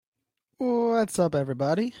What's up,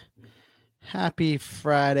 everybody? Happy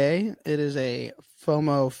Friday. It is a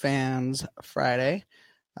FOMO Fans Friday.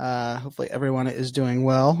 Hopefully, everyone is doing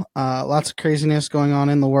well. Lots of craziness going on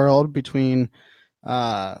in the world between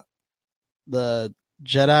uh, the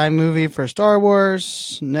Jedi movie for Star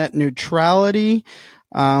Wars, net neutrality.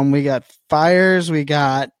 We got fires. We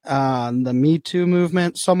got the Me Too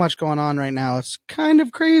movement. So much going on right now. It's kind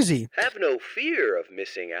of crazy. Have no fear of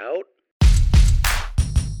missing out.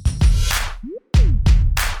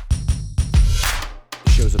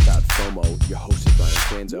 The show's about FOMO. Your host is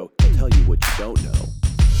Brian Fanzo. He'll tell you what you don't know.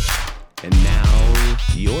 And now,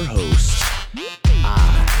 your host,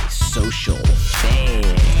 Social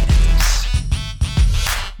Fans.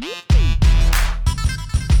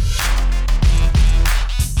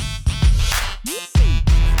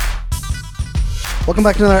 Welcome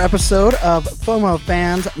back to another episode of FOMO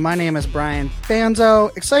Fans. My name is Brian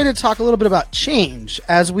Fanzo. Excited to talk a little bit about change.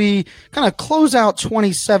 As we kind of close out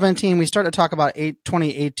 2017, we start to talk about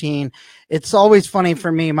 2018. It's always funny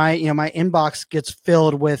for me. My inbox gets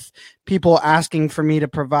filled with people asking for me to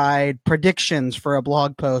provide predictions for a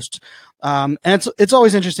blog post. And it's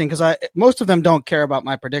always interesting because most of them don't care about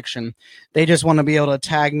my prediction. They just want to be able to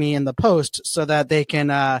tag me in the post so that they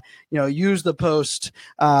can use the post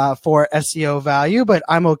for SEO value. But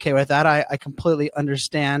I'm okay with that. I completely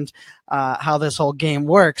understand how this whole game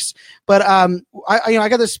works. But I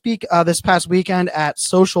got to speak this past weekend at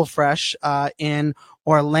Social Fresh in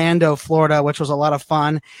Orlando, Florida, which was a lot of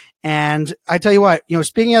fun. And I tell you what,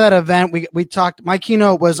 speaking of that event, we talked, my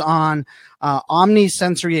keynote was on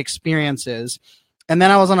omnisensory experiences. And then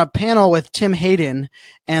I was on a panel with Tim Hayden,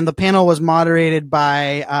 and the panel was moderated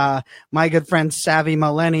by my good friend Savvy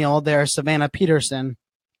Millennial there, Savannah Peterson.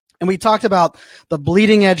 And we talked about the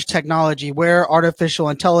bleeding edge technology, how artificial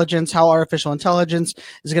intelligence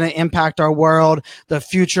is going to impact our world, the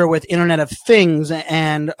future with Internet of Things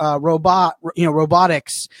and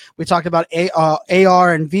robotics. We talked about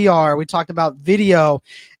AR and VR. We talked about video.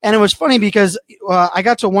 And it was funny because I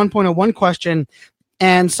got to one question,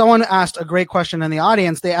 and someone asked a great question in the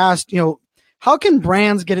audience. They asked, how can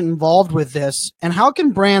brands get involved with this, and how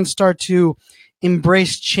can brands start to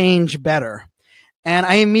embrace change better? And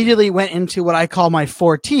I immediately went into what I call my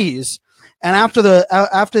 4 T's. And after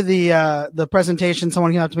the presentation,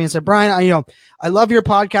 someone came up to me and said, "Brian, I love your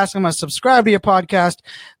podcast. I'm going to subscribe to your podcast,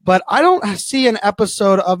 but I don't see an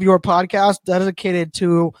episode of your podcast dedicated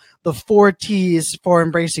to the 4 T's for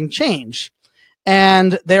embracing change."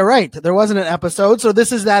 And they're right. There wasn't an episode. So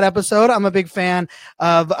this is that episode. I'm a big fan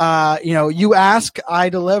of, you ask, I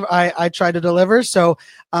deliver, I try to deliver. So,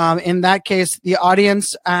 in that case, the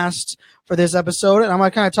audience asked for this episode, and I'm going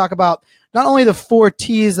to kind of talk about not only the 4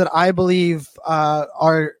 T's that I believe,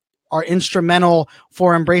 are instrumental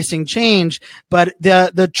for embracing change, but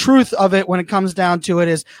the truth of it when it comes down to it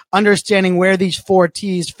is understanding where these 4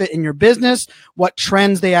 T's fit in your business, what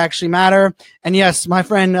trends they actually matter. And yes, my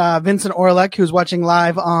friend Vincent Orlek, who's watching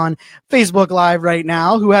live on Facebook Live right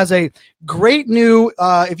now, who has a great new,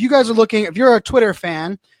 if you're a Twitter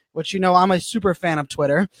fan, which I'm a super fan of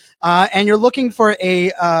Twitter, and you're looking for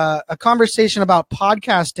a conversation about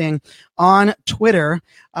podcasting on Twitter,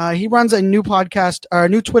 he runs a new podcast or a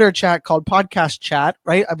new Twitter chat called Podcast Chat,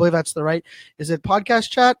 right? I believe that's the right. Is it Podcast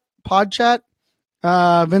Chat? Pod Chat?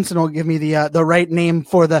 Vincent will give me the right name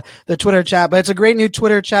for the Twitter chat, but it's a great new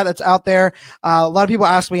Twitter chat that's out there. A lot of people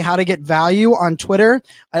ask me how to get value on Twitter.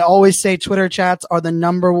 I always say Twitter chats are the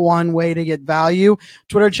number one way to get value.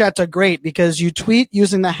 Twitter chats are great because you tweet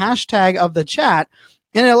using the hashtag of the chat,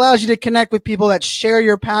 and it allows you to connect with people that share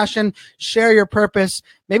your passion, share your purpose.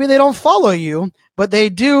 Maybe they don't follow you, but they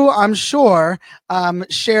do, I'm sure,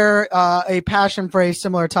 share a passion for a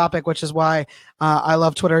similar topic, which is why I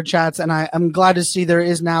love Twitter chats. And I'm glad to see there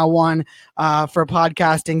is now one for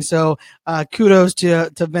podcasting. So kudos to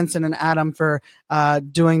Vincent and Adam for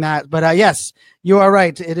doing that. But yes, you are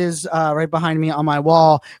right. It is right behind me on my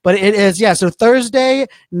wall. But it is, so Thursday,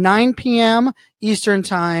 9 p.m. Eastern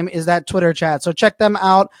time is that Twitter chat. So check them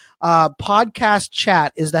out. Podcast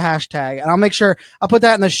Chat is the hashtag. And I'll make sure I'll put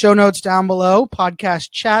that in the show notes down below.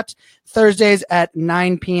 Podcast Chat, Thursdays at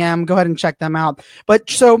 9 p.m. Go ahead and check them out. But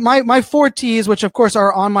so my 4 T's, which of course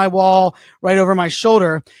are on my wall right over my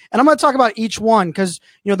shoulder, and I'm going to talk about each one because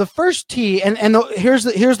the first T, and here's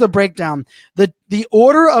the breakdown. The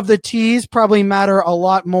order of the T's probably matter a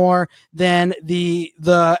lot more than the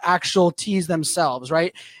actual T's themselves,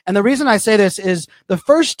 right? And the reason I say this is the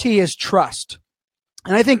first T is trust.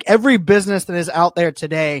 And I think every business that is out there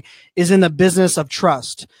today is in the business of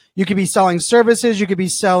trust. You could be selling services. You could be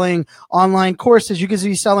selling online courses. You could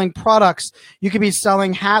be selling products. You could be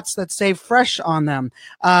selling hats that say fresh on them.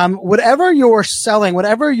 Whatever you're selling,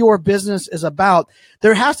 whatever your business is about,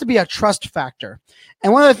 there has to be a trust factor.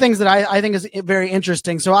 And one of the things that I think is very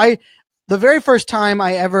interesting. So the very first time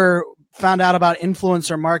I ever found out about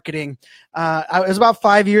influencer marketing, it was about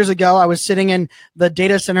 5 years ago. I was sitting in the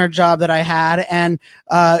data center job that I had, and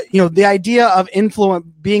the idea of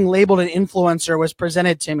being labeled an influencer was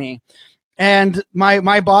presented to me. And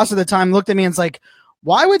my boss at the time looked at me and was like,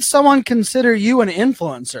 "Why would someone consider you an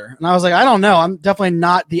influencer?" And I was like, "I don't know. I'm definitely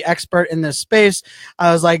not the expert in this space."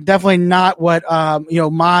 I was like, definitely not what,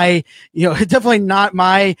 definitely not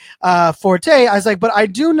my forte. I was like, but I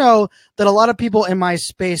do know that a lot of people in my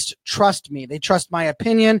space trust me. They trust my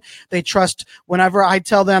opinion. They trust whenever I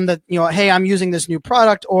tell them that, hey, I'm using this new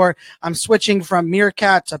product, or I'm switching from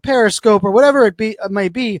Meerkat to Periscope, or whatever it may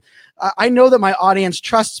be. I know that my audience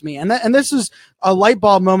trusts me. And this is a light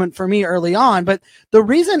bulb moment for me early on. But the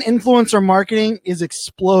reason influencer marketing is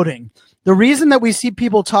exploding, the reason that we see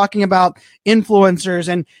people talking about influencers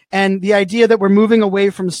and the idea that we're moving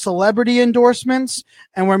away from celebrity endorsements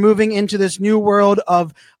and we're moving into this new world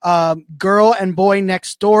of girl and boy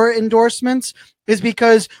next door endorsements is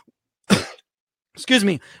because excuse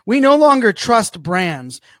me, we no longer trust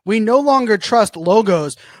brands. We no longer trust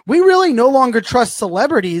logos. We really no longer trust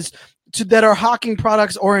celebrities that are hawking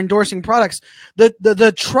products or endorsing products.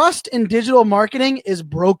 The trust in digital marketing is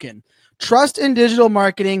broken. Trust in digital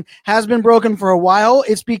marketing has been broken for a while.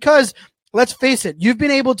 It's because, let's face it, you've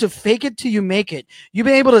been able to fake it till you make it. You've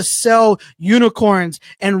been able to sell unicorns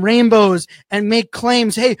and rainbows and make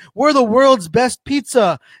claims. Hey, we're the world's best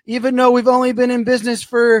pizza, even though we've only been in business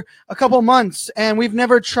for a couple months and we've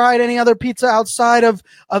never tried any other pizza outside of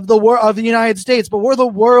the United States, but we're the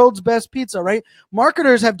world's best pizza, right?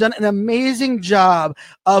 Marketers have done an amazing job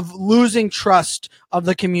of losing trust of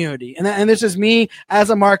the community. And this is me as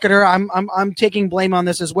a marketer. I'm taking blame on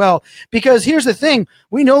this as well, because here's the thing.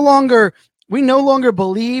 We no longer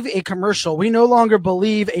believe a commercial. We no longer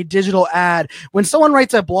believe a digital ad. When someone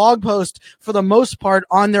writes a blog post, for the most part,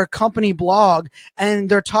 on their company blog, and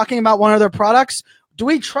they're talking about one of their products, do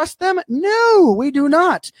we trust them? No, we do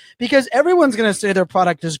not, because everyone's going to say their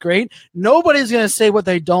product is great. Nobody's going to say what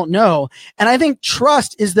they don't know. And I think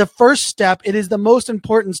trust is the first step. It is the most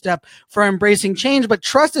important step for embracing change, but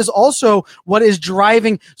trust is also what is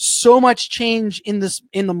driving so much change in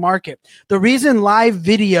the market. The reason live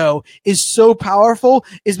video is so powerful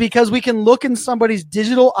is because we can look in somebody's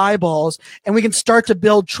digital eyeballs and we can start to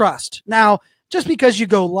build trust. Now, just because you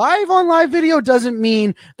go live on live video doesn't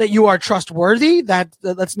mean that you are trustworthy.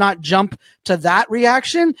 Let's not jump to that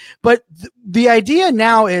reaction. But the idea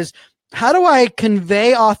now is, how do I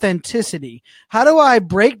convey authenticity? How do I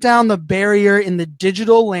break down the barrier in the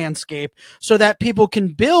digital landscape so that people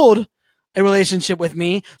can build a relationship with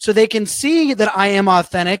me, so they can see that I am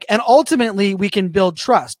authentic, and ultimately we can build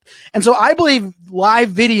trust. And so I believe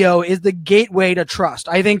live video is the gateway to trust.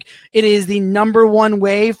 I think it is the number one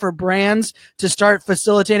way for brands to start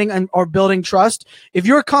facilitating or building trust. If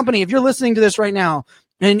you're listening to this right now,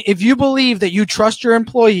 and if you believe that you trust your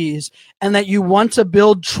employees and that you want to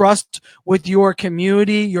build trust with your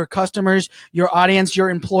community, your customers, your audience,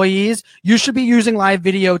 your employees, you should be using live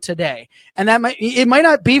video today. And it might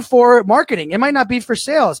not be for marketing. It might not be for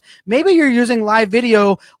sales. Maybe you're using live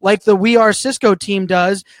video like the We Are Cisco team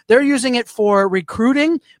does. They're using it for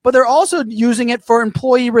recruiting, but they're also using it for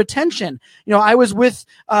employee retention. I was with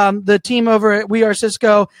the team over at We Are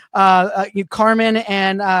Cisco, Carmen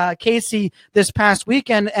and Casey, this past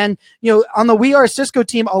weekend. And, on the We Are Cisco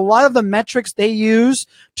team, a lot of the metrics they use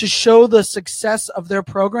to show the success of their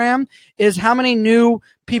program is how many new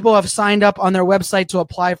people have signed up on their website to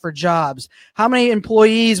apply for jobs. How many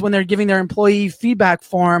employees, when they're giving their employee feedback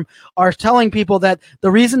form, are telling people that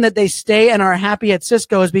the reason that they stay and are happy at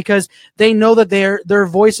Cisco is because they know that their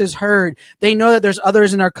voice is heard. They know that there's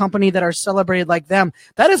others in their company that are celebrated like them.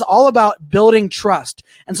 That is all about building trust.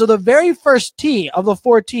 And so the very first T of the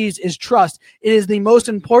 4 T's is trust. It is the most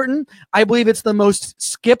important. I believe it's the most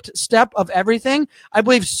skipped step of everything. I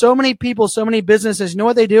believe so many people, so many businesses, you know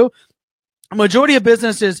what they do? A majority of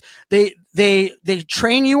businesses, they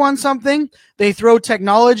train you on something, they throw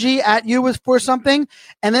technology at you for something,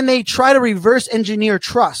 and then they try to reverse engineer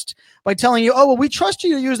trust. by telling you, oh, well, we trust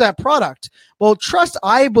you to use that product. Well, trust,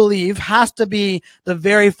 I believe, has to be the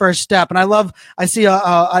very first step. And I see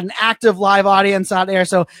an active live audience out there.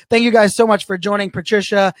 So thank you guys so much for joining.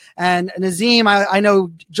 Patricia and Nazim, I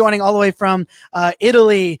know, joining all the way from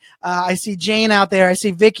Italy. I see Jane out there. I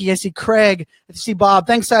see Vicky. I see Craig. I see Bob.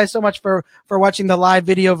 Thanks guys so much for watching the live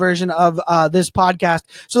video version of this podcast.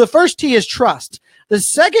 So the first T is trust. The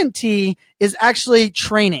second T is actually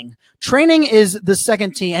training. Training is the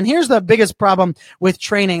second T. And here's the biggest problem with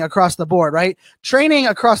training across the board, right? Training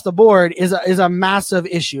across the board is a massive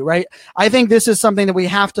issue, right? I think this is something that we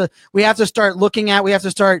have to start looking at. We have to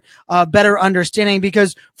start better understanding,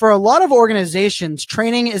 because for a lot of organizations,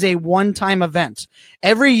 training is a one-time event.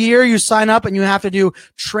 Every year you sign up and you have to do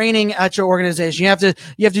training at your organization. You have to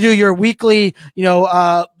do your weekly,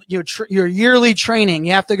 your yearly training.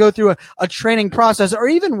 You have to go through a training process, or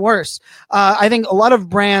even worse. I think a lot of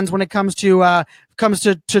brands, when it comes to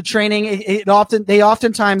training, they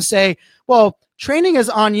oftentimes say, well, training is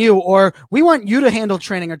on you, or we want you to handle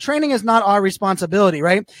training, or training is not our responsibility,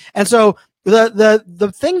 right? And so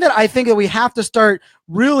the thing that I think that we have to start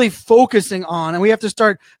really focusing on, and we have to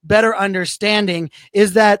start better understanding,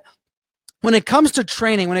 is that when it comes to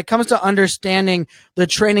training, when it comes to understanding the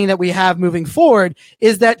training that we have moving forward,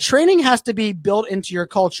 is that training has to be built into your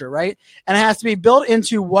culture, right? And it has to be built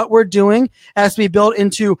into what we're doing. It has to be built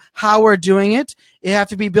into how we're doing it. It has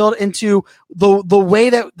to be built into the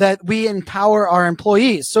way that we empower our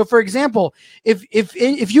employees. So, for example, if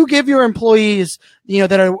you give your employees,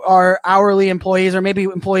 that are hourly employees, or maybe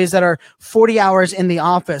employees that are 40 hours in the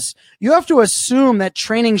office, you have to assume that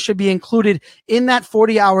training should be included in that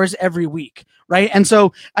 40 hours every week, right? And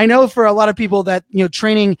so I know for a lot of people that,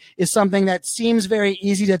 training is something that seems very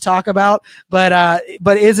easy to talk about, but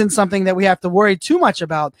isn't something that we have to worry too much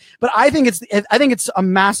about. But I think it's a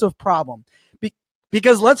massive problem.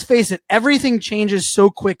 Because let's face it, everything changes so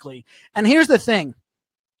quickly. And here's the thing.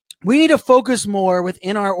 We need to focus more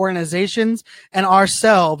within our organizations and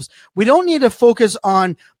ourselves. We don't need to focus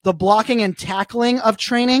on the blocking and tackling of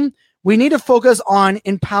training. We need to focus on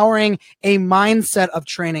empowering a mindset of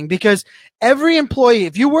training, because every employee,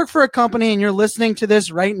 if you work for a company and you're listening to this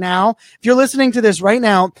right now,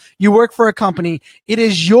 you work for a company, it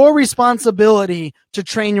is your responsibility to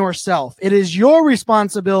train yourself. It is your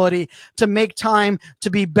responsibility to make time to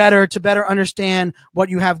be better, to better understand what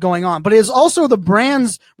you have going on. But it is also the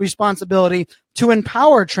brand's responsibility to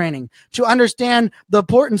empower training, to understand the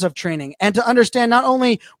importance of training, and to understand not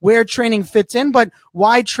only where training fits in, but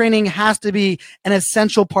why training has to be an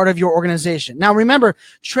essential part of your organization. Now, remember,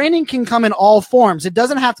 training can come in all forms. It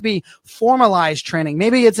doesn't have to be formalized training.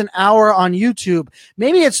 Maybe it's an hour on YouTube.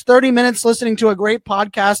 Maybe it's 30 minutes listening to a great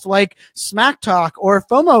podcast like Smack Talk or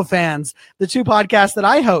FOMO Fans, the two podcasts that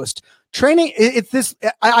I host. Training,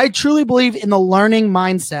 I truly believe in the learning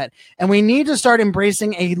mindset, and we need to start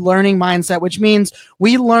embracing a learning mindset, which means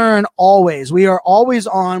we learn always. We are always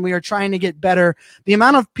on. We are trying to get better. The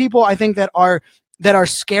amount of people I think that are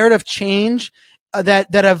scared of change,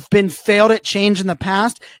 that have been failed at change in the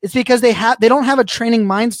past, it's because they don't have a training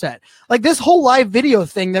mindset. Like this whole live video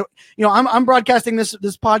thing that, I'm broadcasting this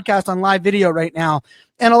podcast on live video right now.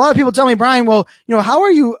 And a lot of people tell me, Brian, well, how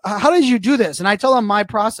did you do this? And I tell them my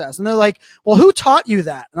process, and they're like, well, who taught you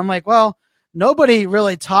that? And I'm like, well, nobody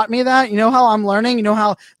really taught me that. You know how I'm learning? You know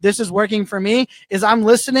how this is working for me is I'm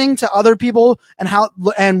listening to other people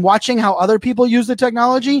and watching how other people use the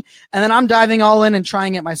technology. And then I'm diving all in and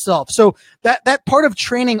trying it myself. So that part of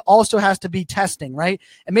training also has to be testing, right?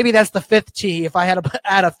 And maybe that's the fifth T if I had to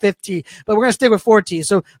add a fifth T, but we're going to stick with 4 T's.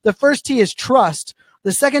 So the first T is trust.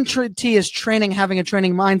 The second T is training, having a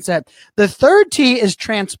training mindset. The third T is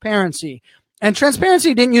transparency. And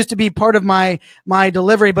transparency didn't used to be part of my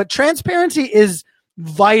delivery, but transparency is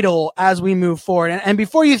vital as we move forward. And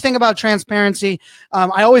before you think about transparency,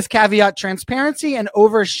 I always caveat transparency and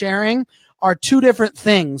oversharing are two different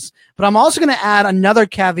things. But I'm also going to add another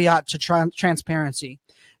caveat to transparency.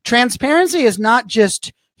 Transparency is not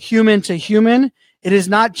just human to human. It is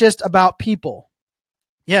not just about people.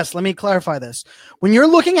 Yes, let me clarify this. When you're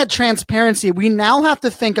looking at transparency, we now have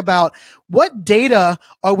to think about what data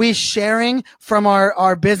are we sharing from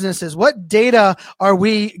our businesses? What data are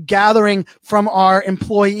we gathering from our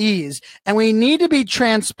employees? And we need to be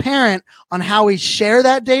transparent on how we share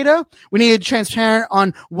that data. We need to be transparent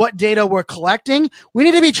on what data we're collecting. We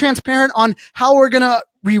need to be transparent on how we're going to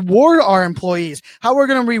reward our employees, how we're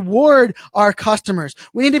going to reward our customers.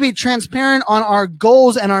 We need to be transparent on our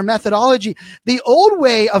goals and our methodology. The old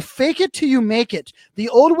way of fake it till you make it, the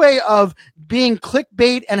old way of being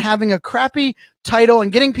clickbait and having a crappy title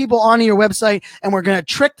and getting people onto your website, and we're going to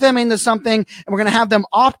trick them into something, and we're going to have them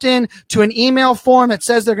opt in to an email form that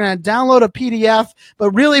says they're going to download a PDF,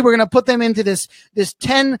 but really we're going to put them into this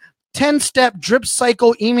 10-step drip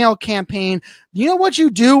cycle email campaign. You know what you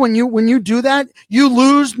do when you do that? You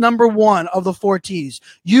lose number one of the 4 T's.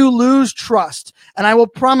 You lose trust. And I will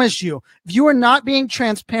promise you, if you are not being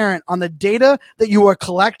transparent on the data that you are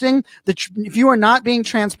collecting, if you are not being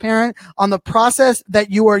transparent on the process that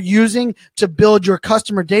you are using to build your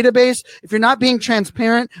customer database, if you're not being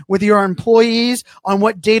transparent with your employees on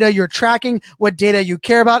what data you're tracking, what data you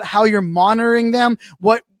care about, how you're monitoring them,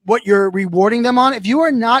 what you're rewarding them on, if you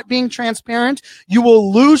are not being transparent, you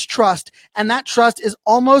will lose trust, and that trust is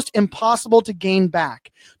almost impossible to gain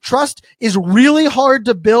back. Trust is really hard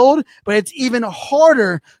to build, but it's even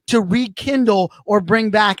harder to rekindle or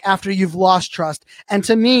bring back after you've lost trust. And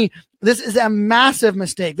to me, this is a massive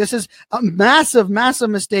mistake. This is a massive, massive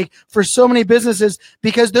mistake for so many businesses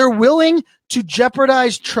because they're willing to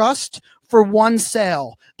jeopardize trust for one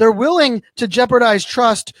sale. They're willing to jeopardize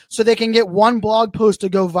trust so they can get one blog post to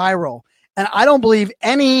go viral. And I don't believe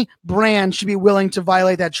any brand should be willing to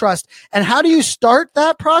violate that trust. And how do you start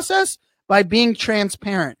that process? By being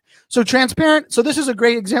transparent. So this is a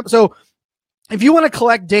great example. So if you want to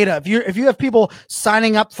collect data, if you have people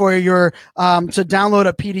signing up for your to download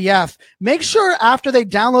a PDF, make sure after they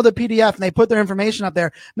download the PDF and they put their information up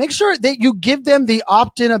there, make sure that you give them the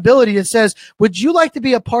opt-in ability that says, would you like to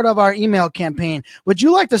be a part of our email campaign? Would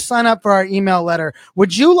you like to sign up for our email letter?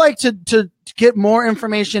 Would you like to get more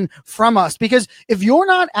information from us? Because if you're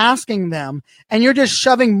not asking them and you're just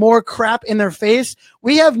shoving more crap in their face,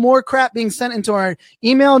 we have more crap being sent into our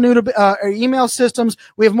email systems.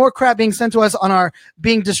 We have more crap being sent to us on our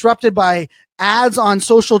being disrupted by ads on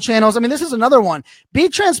social channels. I mean, this is another one. Be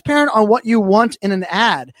transparent on what you want in an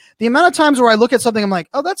ad. The amount of times where I look at something, I'm like,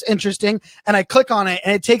 oh, that's interesting. And I click on it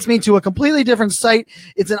and it takes me to a completely different site.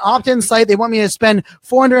 It's an opt-in site. They want me to spend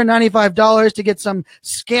 $495 to get some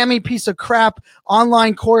scammy piece of crap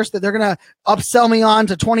online course that they're going to upsell me on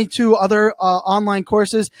to 22 other online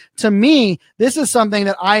courses. To me, this is something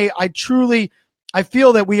that I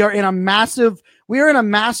feel that we are in a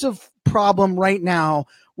massive problem right now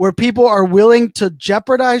where people are willing to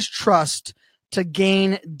jeopardize trust to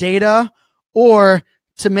gain data or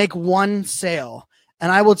to make one sale.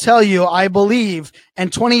 And I will tell you, I believe,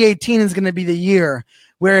 and 2018 is going to be the year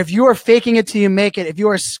where if you are faking it till you make it, if you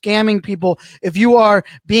are scamming people, if you are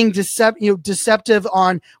being deceptive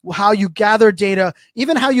on how you gather data,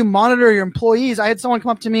 even how you monitor your employees. I had someone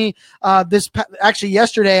come up to me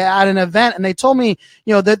yesterday at an event, and they told me,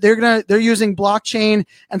 that they're using blockchain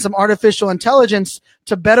and some artificial intelligence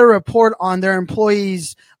to better report on their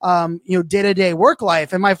employees' day-to-day work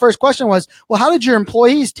life. And my first question was, well, how did your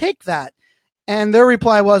employees take that? And their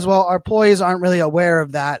reply was, well, our employees aren't really aware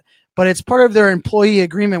of that, but it's part of their employee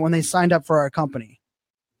agreement when they signed up for our company.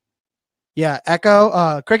 Yeah,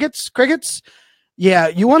 echo, crickets. Yeah,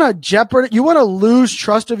 you want to lose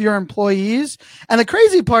trust of your employees. And the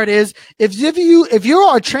crazy part is if you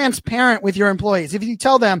are transparent with your employees, if you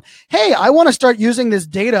tell them, hey, I want to start using this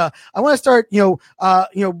data, I want to start,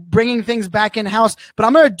 bringing things back in house, but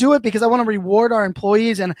I'm going to do it because I want to reward our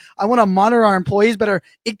employees and I want to monitor our employees better.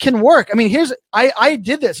 It can work. I mean, I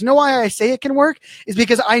did this. You know why I say it can work is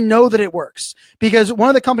because I know that it works. Because one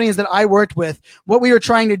of the companies that I worked with, what we were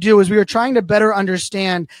trying to do is we were trying to better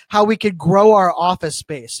understand how we could grow our office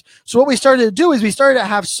space. So what we started to do is we started to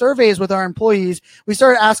have surveys with our employees. We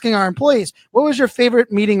started asking our employees, what was your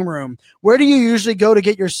favorite meeting room? Where do you usually go to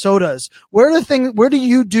get your sodas? Where do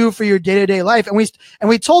you do for your day-to-day life? And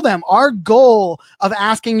we told them our goal of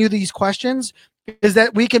asking you these questions is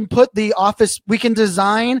that we can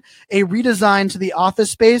design a redesign to the office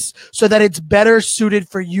space so that it's better suited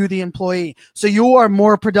for you, the employee. So you are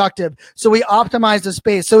more productive. So we optimize the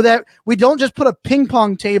space so that we don't just put a ping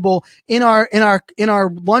pong table in our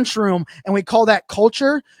lunchroom and we call that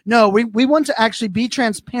culture. No, we want to actually be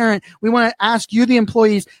transparent. We want to ask you, the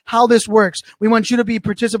employees, how this works. We want you to be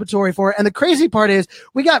participatory for it. And the crazy part is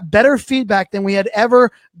we got better feedback than we had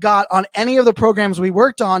ever got on any of the programs we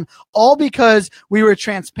worked on, all because We were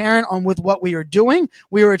transparent on with what we were doing.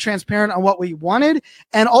 We were transparent on what we wanted.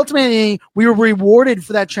 And ultimately, we were rewarded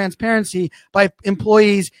for that transparency by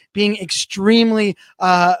employees being extremely,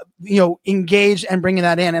 engaged and bringing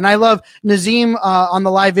that in. And I love Nazim on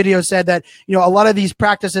the live video said that, a lot of these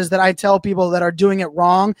practices that I tell people that are doing it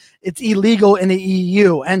wrong, it's illegal in the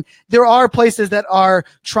EU. And there are places that are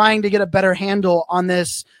trying to get a better handle on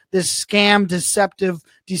this scam,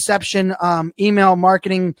 deception, email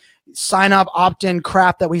marketing, sign up, opt-in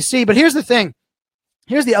crap that we see. But here's the thing.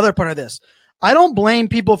 Here's the other part of this. I don't blame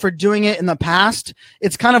people for doing it in the past.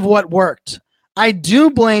 It's kind of what worked. I do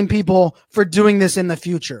blame people for doing this in the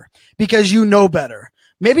future because you know better.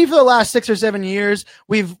 Maybe for the last 6 or 7 years,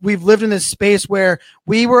 we've lived in this space where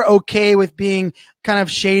we were okay with being kind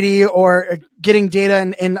of shady or getting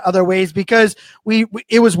data in other ways because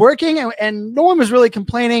it was working and no one was really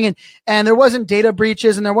complaining and there wasn't data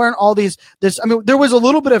breaches and there weren't all there was a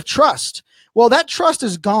little bit of trust. Well, that trust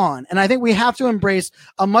is gone. And I think we have to embrace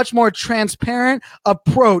a much more transparent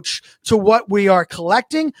approach to what we are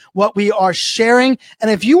collecting, what we are sharing.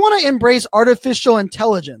 And if you want to embrace artificial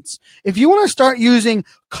intelligence, if you want to start using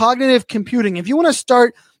cognitive computing, if you want to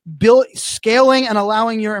start scaling and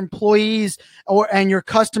allowing your employees and your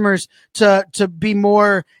customers to be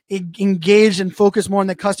more engaged and focus more on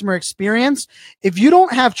the customer experience. If you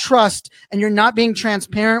don't have trust and you're not being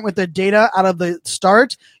transparent with the data out of the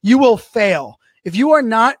start, you will fail. If you are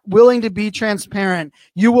not willing to be transparent,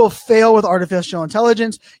 you will fail with artificial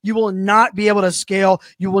intelligence. You will not be able to scale.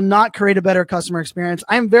 You will not create a better customer experience.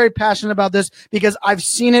 I'm very passionate about this because I've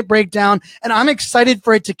seen it break down and I'm excited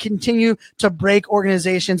for it to continue to break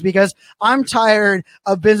organizations because I'm tired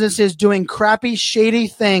of businesses doing crappy, shady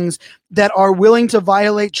things that are willing to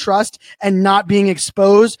violate trust and not being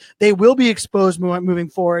exposed. They will be exposed moving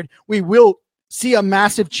forward. We will see a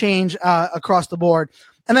massive change across the board.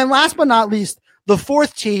 And then last but not least, the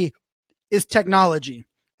fourth T is technology.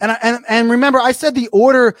 And remember, I said the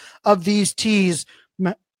order of these T's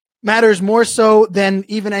matters more so than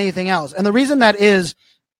even anything else. And the reason that is,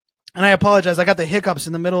 and I apologize, I got the hiccups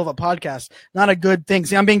in the middle of a podcast. Not a good thing.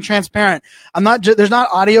 See, I'm being transparent. There's not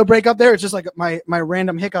audio break up there. It's just like my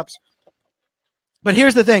random hiccups. But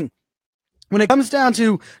here's the thing. When it comes down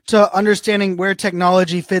to understanding where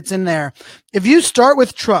technology fits in there, if you start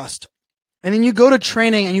with trust, and then you go to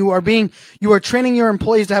training and you are training your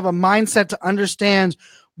employees to have a mindset to understand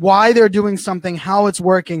why they're doing something, how it's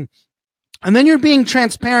working. And then you're being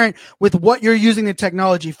transparent with what you're using the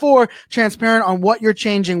technology for, transparent on what you're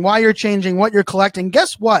changing, why you're changing, what you're collecting.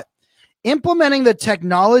 Guess what? Implementing the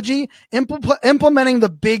technology, implementing the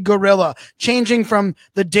big gorilla, changing from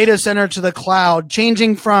the data center to the cloud,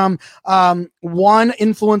 changing from one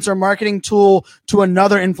influencer marketing tool to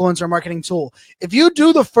another influencer marketing tool. If you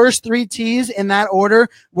do the first three T's in that order,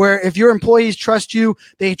 where if your employees trust you,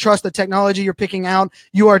 they trust the technology you're picking out,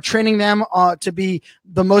 you are training them to be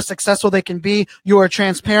the most successful they can be, you are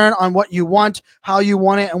transparent on what you want, how you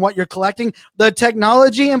want it, and what you're collecting. The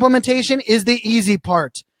technology implementation is the easy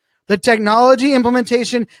part. The technology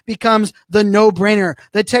implementation becomes the no-brainer.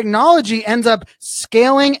 The technology ends up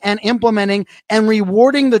scaling and implementing and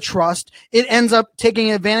rewarding the trust. It ends up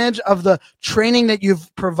taking advantage of the training that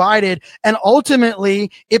you've provided. And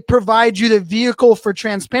ultimately, it provides you the vehicle for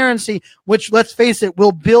transparency, which, let's face it,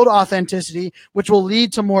 will build authenticity, which will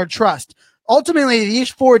lead to more trust. Ultimately, these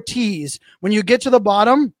four T's, when you get to the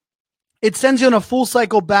bottom, it sends you in a full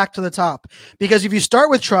cycle back to the top. Because if you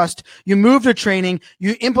start with trust, you move to training,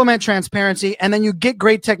 you implement transparency, and then you get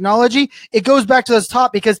great technology, it goes back to the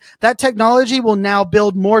top because that technology will now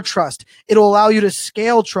build more trust. It'll allow you to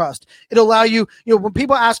scale trust. It'll allow you, when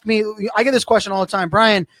people ask me, I get this question all the time,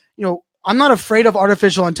 Brian, I'm not afraid of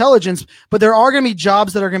artificial intelligence, but there are going to be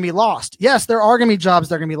jobs that are going to be lost. Yes, there are going to be jobs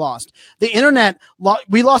that are going to be lost. The internet,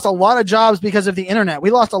 we lost a lot of jobs because of the internet.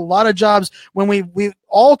 We lost a lot of jobs when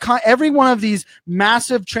every one of these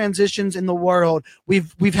massive transitions in the world,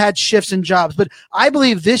 we've had shifts in jobs. But I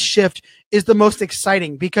believe this shift is the most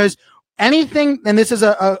exciting because anything, and this is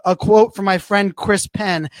a quote from my friend Chris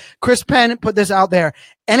Penn. Chris Penn put this out there.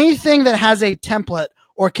 Anything that has a template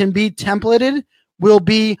or can be templated will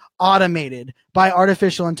be automated by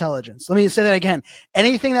artificial intelligence. Let me say that again.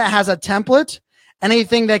 Anything that has a template,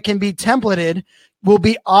 anything that can be templated will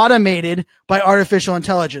be automated by artificial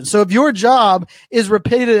intelligence. So if your job is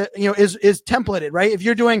repeated, is templated, right? If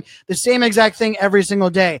you're doing the same exact thing every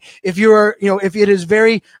single day, if it is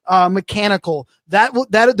very mechanical,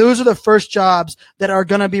 those are the first jobs that are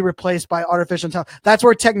going to be replaced by artificial intelligence. That's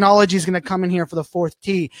where technology is going to come in here for the fourth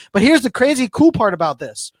T. But here's the crazy cool part about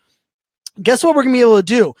this. guess what we're going to be able to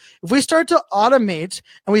do? If we start to automate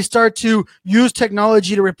and we start to use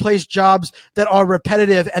technology to replace jobs that are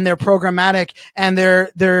repetitive and they're programmatic and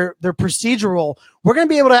they're procedural, we're going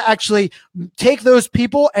to be able to actually take those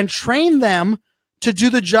people and train them to do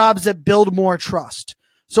the jobs that build more trust.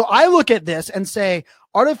 So I look at this and say,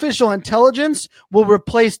 artificial intelligence will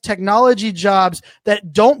replace technology jobs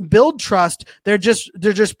that don't build trust. They're just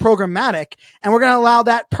programmatic. And we're going to allow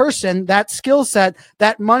that person, that skill set,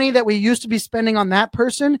 that money that we used to be spending on that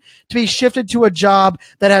person to be shifted to a job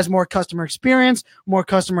that has more customer experience, more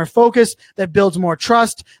customer focus, that builds more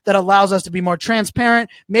trust, that allows us to be more transparent.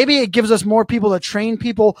 Maybe it gives us more people to train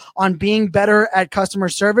people on being better at customer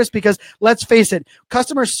service, because let's face it,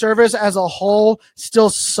 customer service as a whole still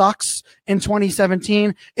sucks in 2017.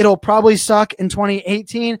 It'll probably suck in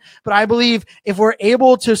 2018, but I believe if we're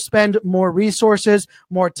able to spend more resources,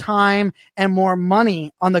 more time, and more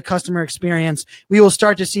money on the customer experience, we will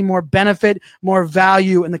start to see more benefit, more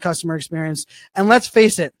value in the customer experience. And let's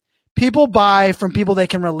face it, people buy from people they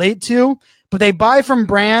can relate to, but they buy from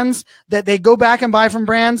brands that they go back and buy from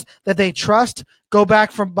brands that they trust, go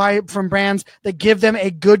back buy from brands that give them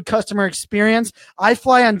a good customer experience. I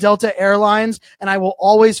fly on Delta Airlines, and I will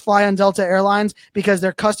always fly on Delta Airlines because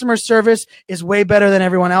their customer service is way better than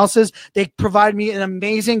everyone else's. They provide me an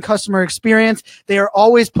amazing customer experience. They are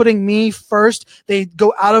always putting me first. They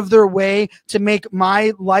go out of their way to make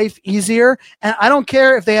my life easier. And I don't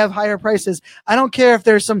care if they have higher prices. I don't care if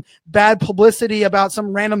there's some bad publicity about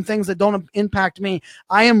some random things that don't impact me.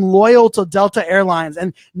 I am loyal to Delta Airlines,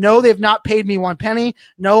 and no, they've not paid me one penny.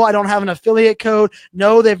 No, I don't have an affiliate code.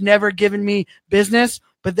 No, they've never given me business.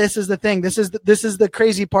 But this is the thing. This is the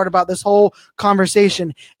crazy part about this whole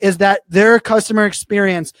conversation, is that their customer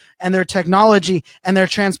experience and their technology and their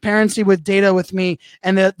transparency with data with me,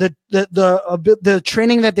 and the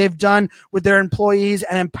training that they've done with their employees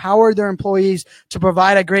and empowered their employees to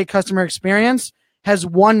provide a great customer experience has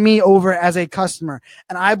won me over as a customer.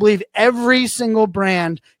 And I believe every single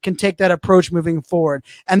brand can take that approach moving forward.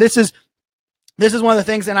 And this is one of the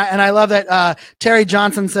things, and I love that Terry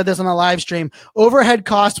Johnson said this on the live stream. Overhead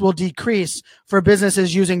costs will decrease for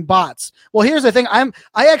businesses using bots. Well, here's the thing. I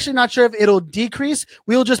actually not sure if it'll decrease.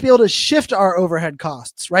 We'll just be able to shift our overhead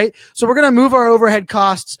costs, right? So we're going to move our overhead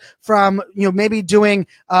costs from, maybe doing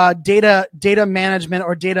data management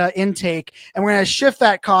or data intake, and we're going to shift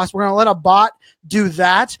that cost. We're going to let a bot do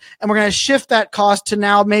that, and we're going to shift that cost to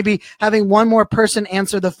now maybe having one more person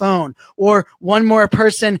answer the phone, or one more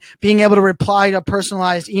person being able to reply to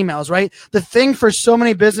personalized emails, right? The thing for so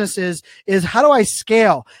many businesses is, how do I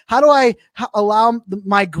scale? How do I allow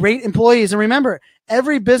my great employees? And remember,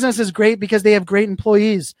 every business is great because they have great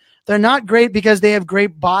employees. They're not great because they have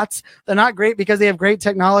great bots. They're not great because they have great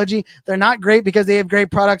technology. They're not great because they have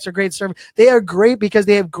great products or great service. They are great because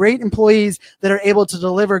they have great employees that are able to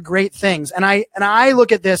deliver great things. And I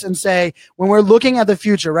look at this and say, when we're looking at the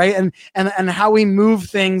future, right, and how we move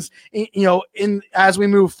things, as we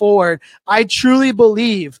move forward, I truly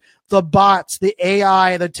believe the bots, the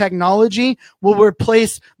AI, the technology will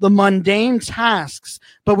replace the mundane tasks,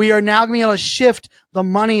 but we are now going to be able to shift the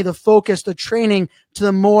money, the focus, the training to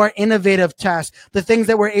the more innovative tasks, the things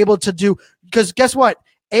that we're able to do. Because guess what?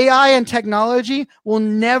 AI and technology will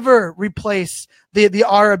never replace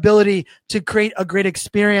our ability to create a great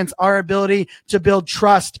experience, our ability to build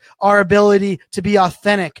trust, our ability to be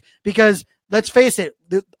authentic. Because let's face it,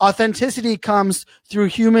 the authenticity comes through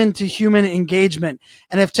human to human engagement.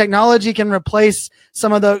 And if technology can replace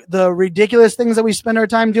some of the ridiculous things that we spend our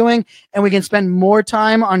time doing, and we can spend more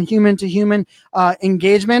time on human to human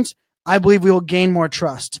engagement, I believe we will gain more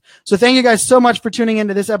trust. So thank you guys so much for tuning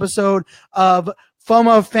into this episode of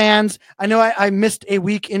FOMO Fans. I know I missed a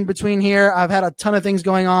week in between here. I've had a ton of things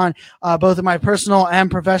going on, both in my personal and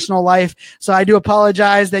professional life. So I do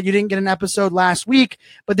apologize that you didn't get an episode last week,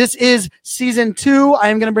 but this is season 2. I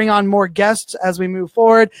am going to bring on more guests as we move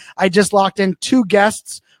forward. I just locked in 2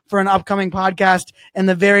 guests for an upcoming podcast in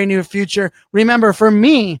the very near future. Remember, for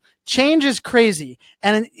me, change is crazy.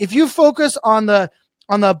 And if you focus on the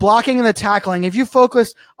blocking and the tackling, if you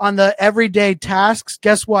focus on the everyday tasks,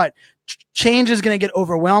 guess what? Change is going to get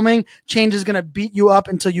overwhelming. Change is going to beat you up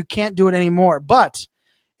until you can't do it anymore. But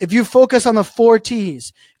if you focus on the 4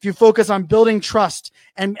 T's, if you focus on building trust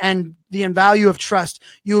and the value of trust,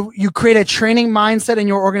 you create a training mindset in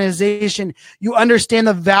your organization, you understand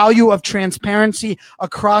the value of transparency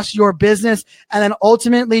across your business, and then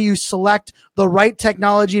ultimately you select the right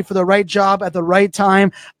technology for the right job at the right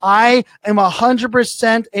time. I am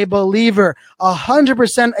 100% a believer,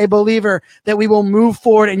 100% a believer that we will move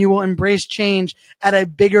forward and you will embrace change at a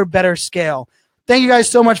bigger, better scale. thank you guys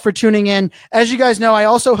so much for tuning in. As you guys know, I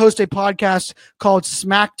also host a podcast called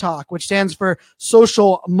Smack Talk, which stands for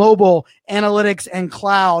Social, Mobile, Analytics, and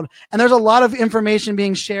Cloud. And there's a lot of information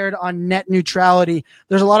being shared on net neutrality.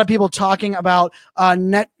 There's a lot of people talking about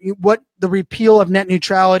what the repeal of net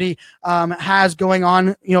neutrality has going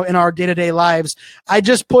on, in our day-to-day lives. I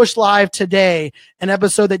just pushed live today an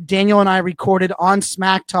episode that Daniel and I recorded on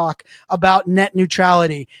Smack Talk about net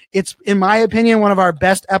neutrality. It's, in my opinion, one of our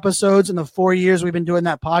best episodes in the 4 years we've been doing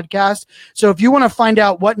that podcast. So if you want to find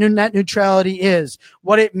out what net neutrality is,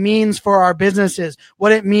 what it means for our businesses,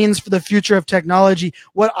 what it means for the future of technology,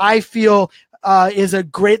 what I feel is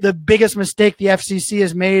the biggest mistake the FCC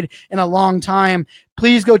has made in a long time,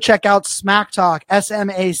 please go check out Smack Talk,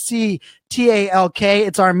 SMACTALK.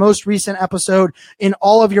 It's our most recent episode in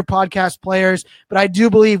all of your podcast players. But I do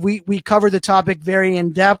believe we cover the topic very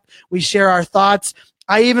in depth. We share our thoughts.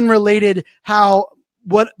 I even related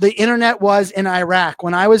what the internet was in Iraq.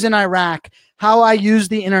 When I was in Iraq, how I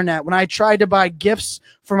used the internet, when I tried to buy gifts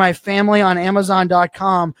for my family on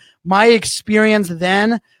Amazon.com, my experience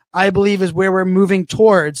then, I believe, is where we're moving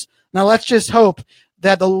towards. Now, let's just hope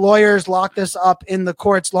that the lawyers lock this up in the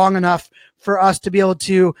courts long enough for us to be able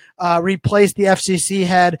to replace the FCC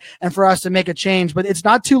head and for us to make a change. But it's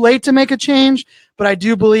not too late to make a change. But I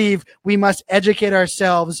do believe we must educate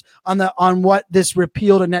ourselves on what this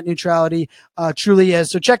repeal to net neutrality truly is.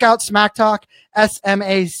 So check out Smack Talk,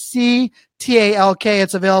 SMACTALK.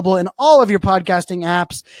 It's available in all of your podcasting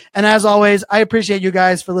apps. And as always, I appreciate you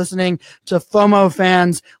guys for listening to FOMO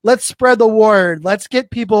Fans. Let's spread the word. Let's get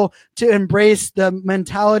people to embrace the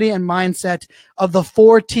mentality and mindset of the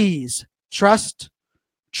 4 T's: trust,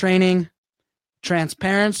 training,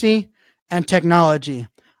 transparency, and technology.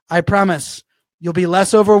 I promise you'll be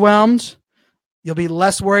less overwhelmed, you'll be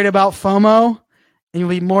less worried about FOMO, and you'll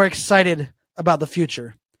be more excited about the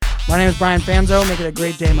future. My name is Brian Fanzo. Make it a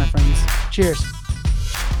great day, my friends. Cheers.